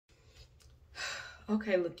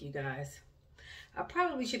Okay, look, you guys. I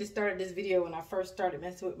probably should have started this video when I first started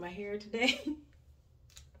messing with my hair today.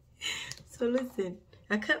 So listen,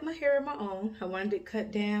 I cut my hair on my own. I wanted it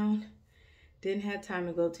cut down. Didn't have time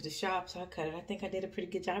to go to the shop, so I cut it. I think I did a pretty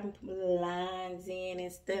good job and put my little lines in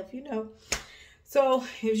and stuff, you know. So,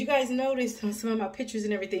 as you guys noticed on some of my pictures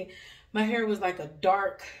and everything, my hair was like a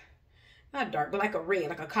dark, not dark, but like a red,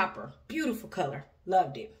 like a copper. Beautiful color.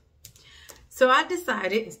 Loved it. So I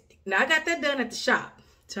decided, now I got that done at the shop.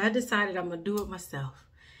 So I decided I'm going to do it myself.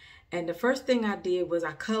 And the first thing I did was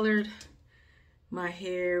I colored my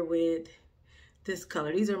hair with this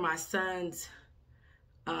color. These are my son's,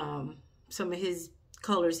 some of his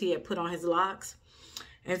colors he had put on his locks.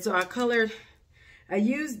 And so I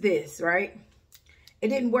used this, right? It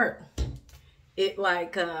didn't work. It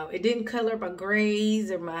it didn't color my grays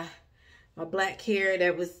or my black hair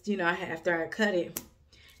that was, you know, after I cut it.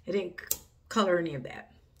 It didn't color any of that.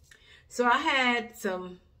 So I had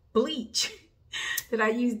some bleach that I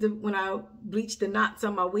used when I bleached the knots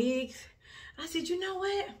on my wigs. I said, you know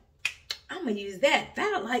what? I'm going to use that.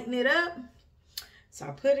 That'll lighten it up. So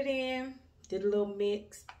I put it in, did a little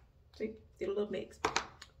mix. See, did a little mix.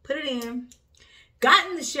 Put it in. Got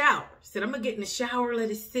in the shower. Said, I'm going to get in the shower,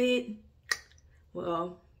 let it sit.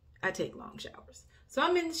 Well, I take long showers. So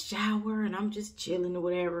I'm in the shower and I'm just chilling or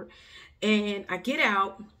whatever. And I get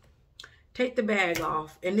out, take the bag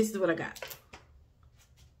off, and this is what I got.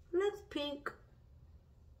 Looks pink.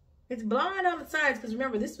 It's blonde on the sides because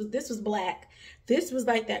remember this was black. This was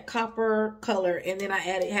like that copper color, and then I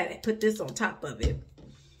had put this on top of it,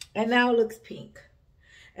 and now it looks pink.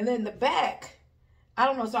 And then the back, I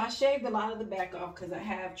don't know. So I shaved a lot of the back off because I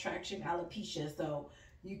have traction alopecia, so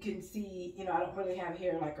you can see, you know, I don't really have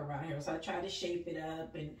hair like around here. So I try to shape it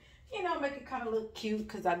up and, you know, make it kind of look cute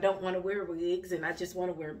because I don't want to wear wigs and I just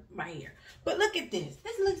want to wear my hair. But look at this.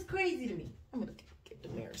 This looks crazy to me. I'm going to get the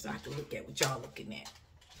mirror so I can look at what y'all looking at.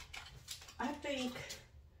 I think,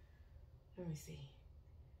 let me see.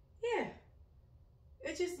 Yeah,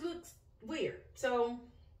 it just looks weird. So,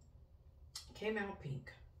 came out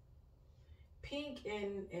pink. Pink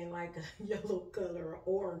and like a yellow color or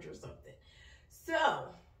orange or something.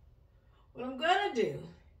 So, what I'm going to do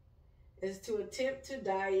is to attempt to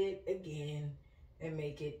dye it again and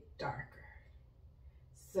make it darker.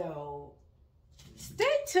 So,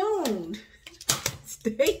 stay tuned.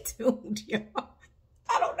 Stay tuned, y'all.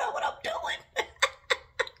 I don't know what I'm doing.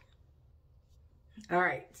 All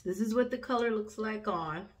right, so this is what the color looks like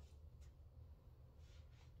on.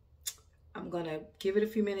 I'm going to give it a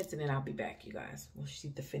few minutes and then I'll be back, you guys. We'll see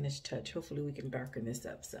the finished touch. Hopefully we can darken this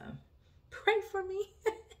up some. Pray for me.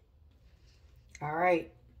 All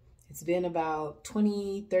right, it's been about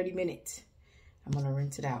 20-30 minutes. I'm going to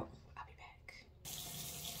rinse it out. I'll be back.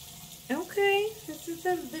 Okay, this is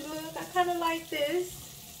the look. I kind of like this.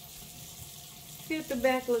 See what the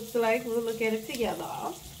back looks like. We'll look at it together.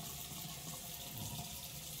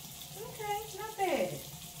 Okay, not bad.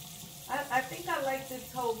 I think I like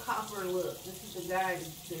this whole copper look. This is the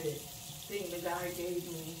thing the guy gave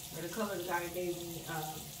me, or the color the guy gave me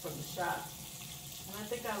from the shop. And I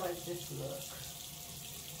think I like this look.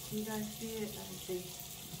 You guys see it? Let me see.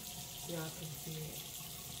 Y'all can see it.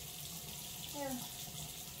 Yeah.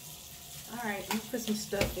 All right, let me put some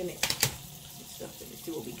stuff in it.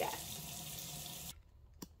 See what we got.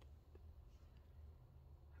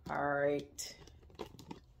 All right,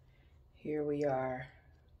 here we are.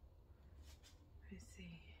 Let's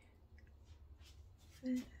see.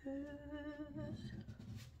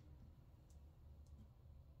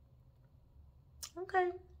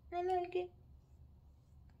 Okay, I like it.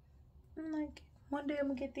 I like it. One day I'm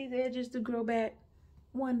gonna get these edges to grow back.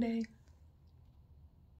 One day.